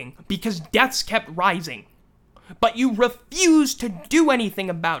working because deaths kept rising. But you refused to do anything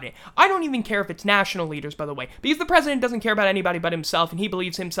about it. I don't even care if it's national leaders, by the way, because the president doesn't care about anybody but himself, and he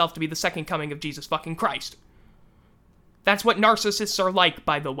believes himself to be the second coming of Jesus fucking Christ. That's what narcissists are like,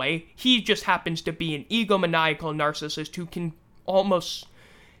 by the way. He just happens to be an egomaniacal narcissist who can almost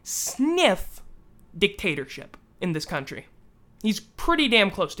sniff dictatorship in this country. He's pretty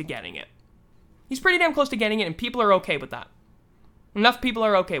damn close to getting it. And people are okay with that. Enough people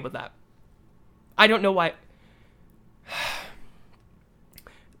are okay with that. I don't know why.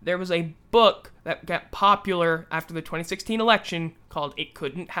 There was a book that got popular after the 2016 election called It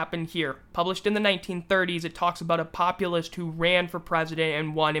Couldn't Happen Here. Published in the 1930s, it talks about a populist who ran for president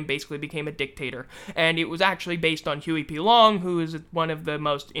and won and basically became a dictator. And it was actually based on Huey P. Long, who is one of the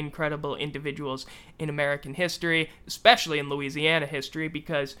most incredible individuals in American history, especially in Louisiana history,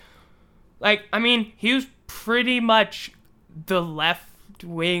 because, he was pretty much the left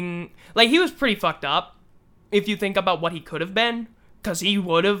wing. He was pretty fucked up, if you think about what he could have been. Because he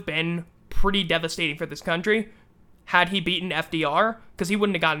would have been pretty devastating for this country had he beaten FDR, because he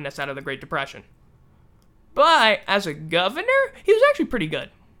wouldn't have gotten us out of the Great Depression. But as a governor, he was actually pretty good.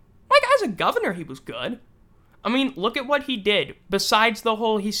 As a governor, he was good. Look at what he did. Besides the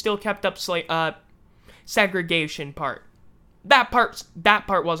whole, he still kept up segregation part. That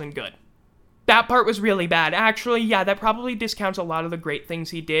part wasn't good. That part was really bad. Actually, yeah, that probably discounts a lot of the great things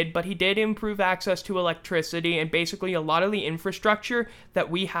he did, but he did improve access to electricity, and basically a lot of the infrastructure that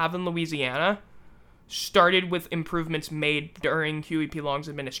we have in Louisiana started with improvements made during Huey P. Long's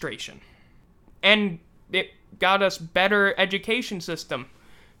administration. And it got us better education system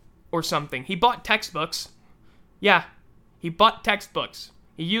or something. He bought textbooks. Yeah, he bought textbooks.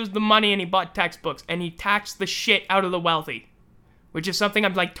 He used the money and he bought textbooks, and he taxed the shit out of the wealthy, which is something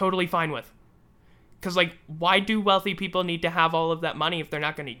I'm totally fine with. Because, why do wealthy people need to have all of that money if they're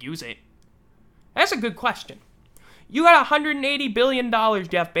not going to use it? That's a good question. You got $180 billion,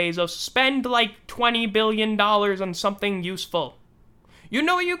 Jeff Bezos. Spend, $20 billion on something useful. You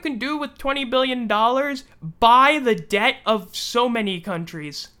know what you can do with $20 billion? Buy the debt of so many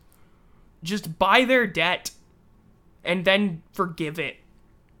countries. Just buy their debt and then forgive it.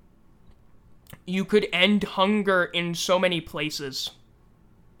 You could end hunger in so many places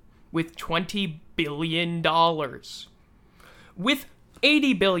with $20 billion. With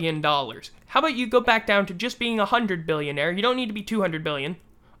 $80 billion. How about you go back down to just being $100 billionaire? You don't need to be $200 billion.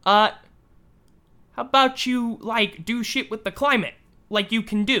 How about you, do shit with the climate? You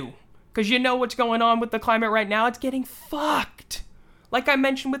can do. Because you know what's going on with the climate right now? It's getting fucked. Like I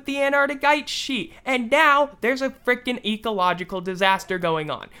mentioned with the Antarctic ice sheet. And now, there's a freaking ecological disaster going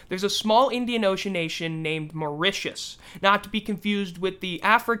on. There's a small Indian Ocean nation named Mauritius. Not to be confused with the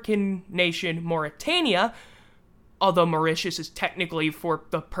African nation Mauritania, although Mauritius is technically, for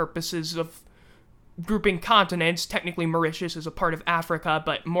the purposes of grouping continents, technically Mauritius is a part of Africa,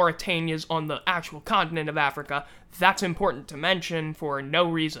 but Mauritania's on the actual continent of Africa. That's important to mention for no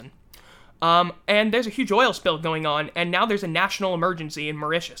reason. And there's a huge oil spill going on, and now there's a national emergency in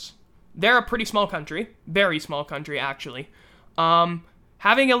Mauritius. They're a pretty small country. Very small country, actually.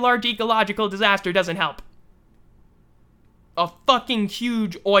 Having a large ecological disaster doesn't help. A fucking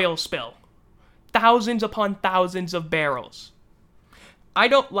huge oil spill. Thousands upon thousands of barrels. I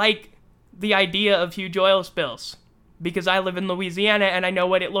don't like the idea of huge oil spills, because I live in Louisiana and I know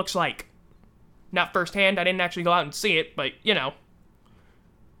what it looks like. Not firsthand, I didn't actually go out and see it, but,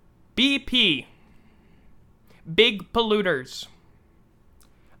 BP. Big polluters.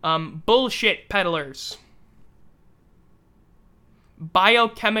 Bullshit peddlers.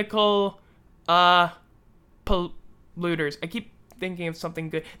 Biochemical, polluters. I keep thinking of something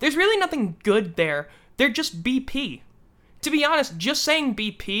good. There's really nothing good there. They're just BP. To be honest, just saying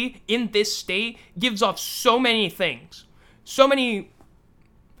BP in this state gives off so many things.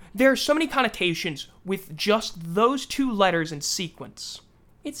 There are so many connotations with just those two letters in sequence.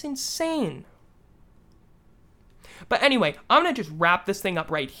 It's insane. But anyway, I'm going to just wrap this thing up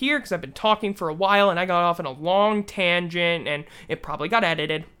right here because I've been talking for a while and I got off on a long tangent and it probably got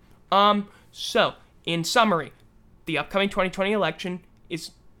edited. So, in summary, the upcoming 2020 election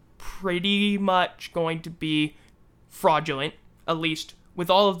is pretty much going to be fraudulent, at least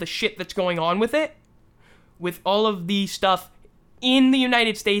with all of the shit that's going on with it, with all of the stuff in the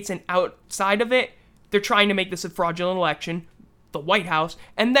United States and outside of it. They're trying to make this a fraudulent election, the White House.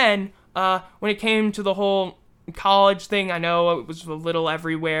 And then, when it came to the whole college thing, I know it was a little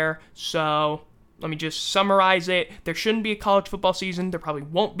everywhere, so let me just summarize it. There shouldn't be a college football season. There probably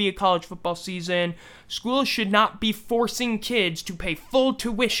won't be a college football season. Schools should not be forcing kids to pay full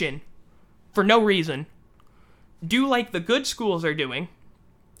tuition for no reason. Do like the good schools are doing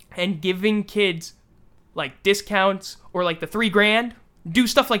and giving kids like discounts or like the $3,000. Do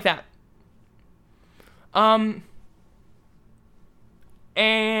stuff like that. And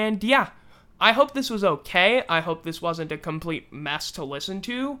yeah, I hope this was okay. I hope this wasn't a complete mess to listen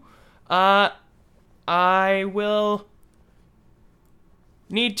to. I will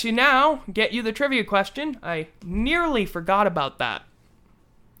need to now get you the trivia question. I nearly forgot about that.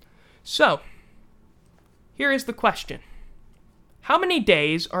 So, here is the question. How many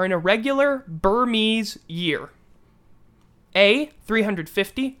days are in a regular Burmese year? A,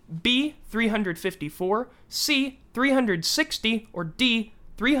 350, B, 354, C, 360, or D,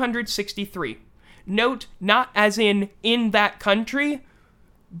 363. Note, not as in that country,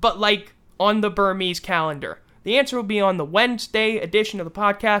 but like on the Burmese calendar. The answer will be on the Wednesday edition of the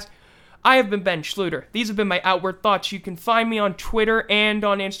podcast. I have been Ben Schluter. These have been my Outward Thoughts. You can find me on Twitter and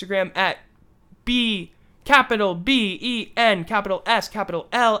on Instagram at capital B-E-N, capital S, capital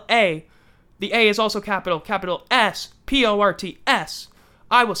L-A. The A is also capital S, P-O-R-T-S.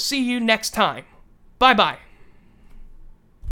 I will see you next time. Bye-bye.